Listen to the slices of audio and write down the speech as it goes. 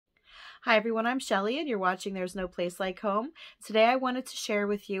Hi everyone, I'm Shelly and you're watching There's No Place Like Home. Today I wanted to share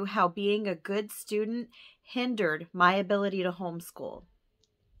with you how being a good student hindered my ability to homeschool.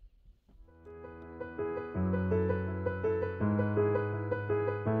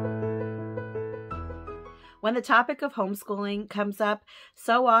 When the topic of homeschooling comes up,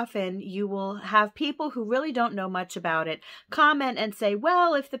 so often you will have people who really don't know much about it comment and say,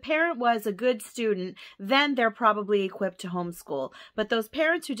 well, if the parent was a good student, then they're probably equipped to homeschool. But those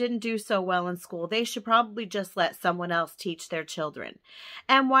parents who didn't do so well in school, they should probably just let someone else teach their children.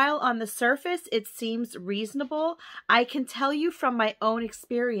 And while on the surface it seems reasonable, I can tell you from my own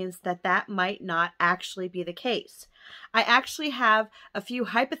experience that that might not actually be the case. I actually have a few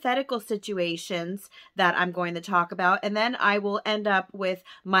hypothetical situations that I'm going to talk about, and then I will end up with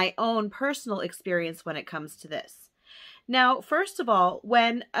my own personal experience when it comes to this. Now, first of all,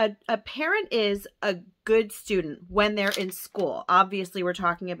 when a parent is a good student when they're in school, obviously we're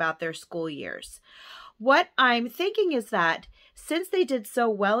talking about their school years. What I'm thinking is that since they did so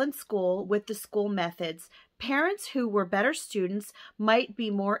well in school with the school methods, parents who were better students might be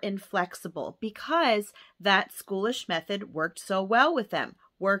more inflexible because that schoolish method worked so well with them.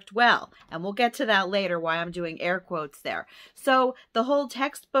 Worked well. And we'll get to that later, why I'm doing air quotes there. So the whole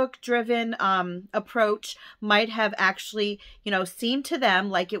textbook driven approach might have actually, seemed to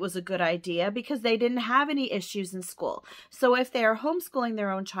them like it was a good idea because they didn't have any issues in school. So if they are homeschooling their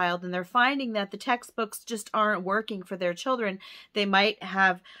own child and they're finding that the textbooks just aren't working for their children, they might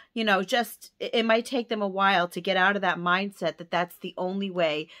have, it might take them a while to get out of that mindset that that's the only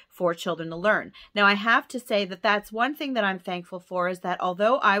way for children to learn. Now, I have to say that that's one thing that I'm thankful for, is that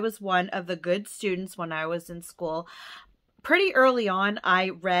although I was one of the good students when I was in school, pretty early on, I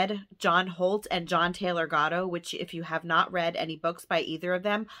read John Holt and John Taylor Gatto, which if you have not read any books by either of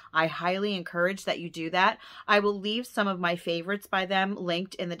them, I highly encourage that you do that. I will leave some of my favorites by them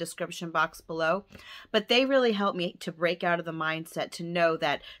linked in the description box below. But they really helped me to break out of the mindset to know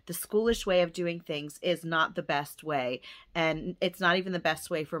that the schoolish way of doing things is not the best way. And it's not even the best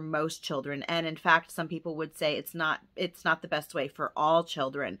way for most children. And in fact, some people would say it's not the best way for all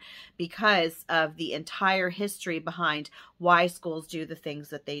children because of the entire history behind why schools do the things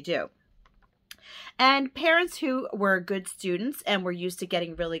that they do. And parents who were good students and were used to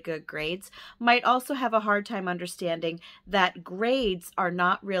getting really good grades might also have a hard time understanding that grades are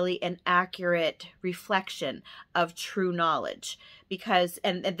not really an accurate reflection of true knowledge. Because,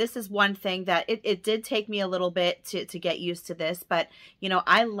 and this is one thing that it did take me a little bit to get used to this, but,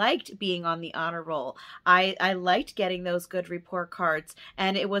 I liked being on the honor roll. I liked getting those good report cards,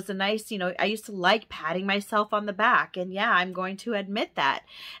 and it was a nice, I used to like patting myself on the back, and yeah, I'm going to admit that.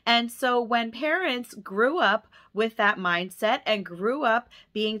 And so when parents grew up with that mindset and grew up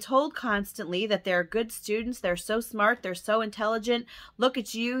being told constantly that they're good students, they're so smart, they're so intelligent, look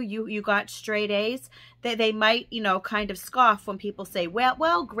at you, you got straight A's, they might, kind of scoff when people say,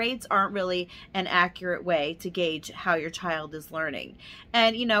 well, grades aren't really an accurate way to gauge how your child is learning.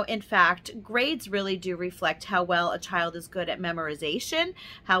 And, in fact, grades really do reflect how well a child is good at memorization,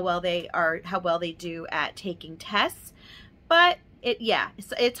 how well they do at taking tests. But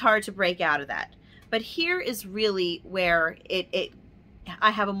it's hard to break out of that. But here is really where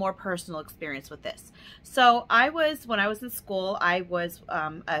I have a more personal experience with this. So when I was in school, I was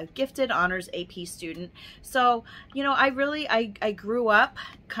a gifted honors AP student. So, I grew up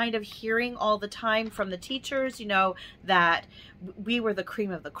kind of hearing all the time from the teachers, that we were the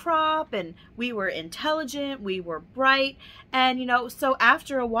cream of the crop and we were intelligent, we were bright. And, so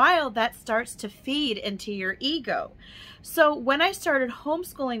after a while, that starts to feed into your ego. So when I started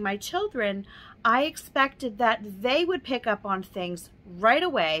homeschooling my children, I expected that they would pick up on things right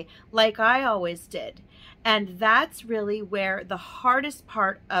away like I always did. And that's really where the hardest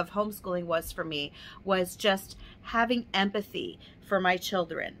part of homeschooling was for me, was just having empathy for my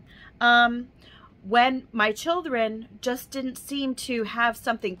children. When my children just didn't seem to have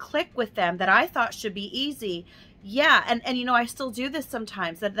something click with them that I thought should be easy, yeah, and I still do this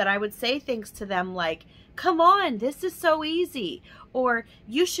sometimes, that I would say things to them like, come on, this is so easy, or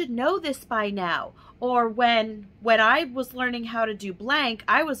you should know this by now. Or when I was learning how to do blank,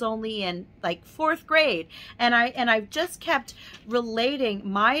 I was only in like 4th grade, and I just kept relating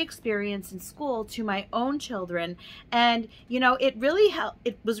my experience in school to my own children. And it really helped.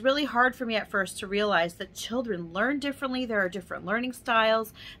 It was really hard for me at first to realize that children learn differently. There are different learning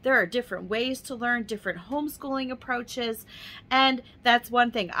styles. There are different ways to learn, different homeschooling approaches. And that's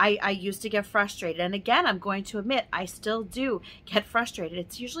one thing I used to get frustrated. And again, I'm going to admit, I still do get frustrated.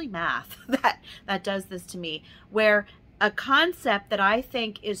 It's usually math that does this to me, where a concept that I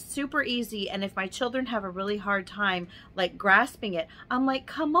think is super easy, and if my children have a really hard time like grasping it, I'm like,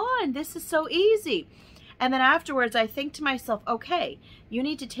 come on, this is so easy. And then afterwards I think to myself, okay, you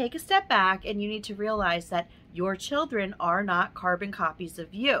need to take a step back and you need to realize that your children are not carbon copies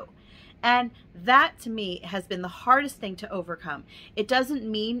of you. And that to me has been the hardest thing to overcome. It doesn't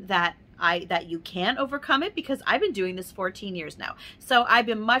mean that you can't overcome it, because I've been doing this 14 years now. So I've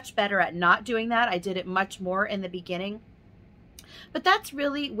been much better at not doing that. I did it much more in the beginning. But that's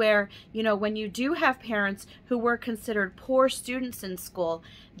really where, you know, when you do have parents who were considered poor students in school,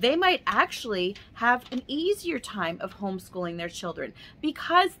 they might actually have an easier time of homeschooling their children,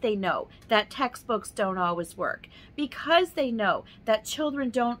 because they know that textbooks don't always work, because they know that children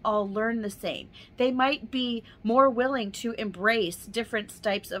don't all learn the same. They might be more willing to embrace different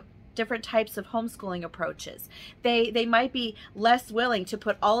types of homeschooling approaches. They might be less willing to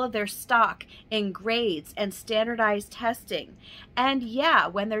put all of their stock in grades and standardized testing. And yeah,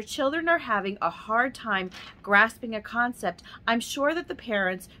 when their children are having a hard time grasping a concept, I'm sure that the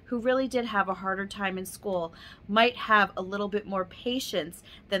parents who really did have a harder time in school might have a little bit more patience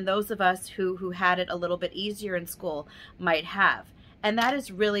than those of us who had it a little bit easier in school might have. And that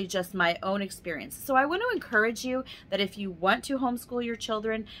is really just my own experience. So I want to encourage you that if you want to homeschool your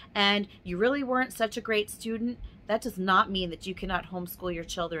children and you really weren't such a great student, that does not mean that you cannot homeschool your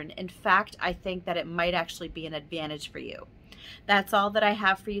children. In fact, I think that it might actually be an advantage for you. That's all that I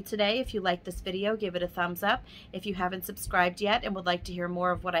have for you today. If you like this video, give it a thumbs up. If you haven't subscribed yet and would like to hear more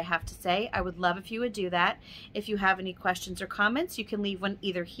of what I have to say, I would love if you would do that. If you have any questions or comments, you can leave one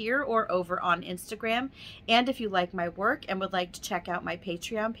either here or over on Instagram. And if you like my work and would like to check out my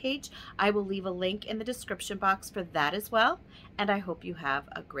Patreon page, I will leave a link in the description box for that as well. And I hope you have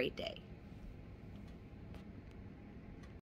a great day.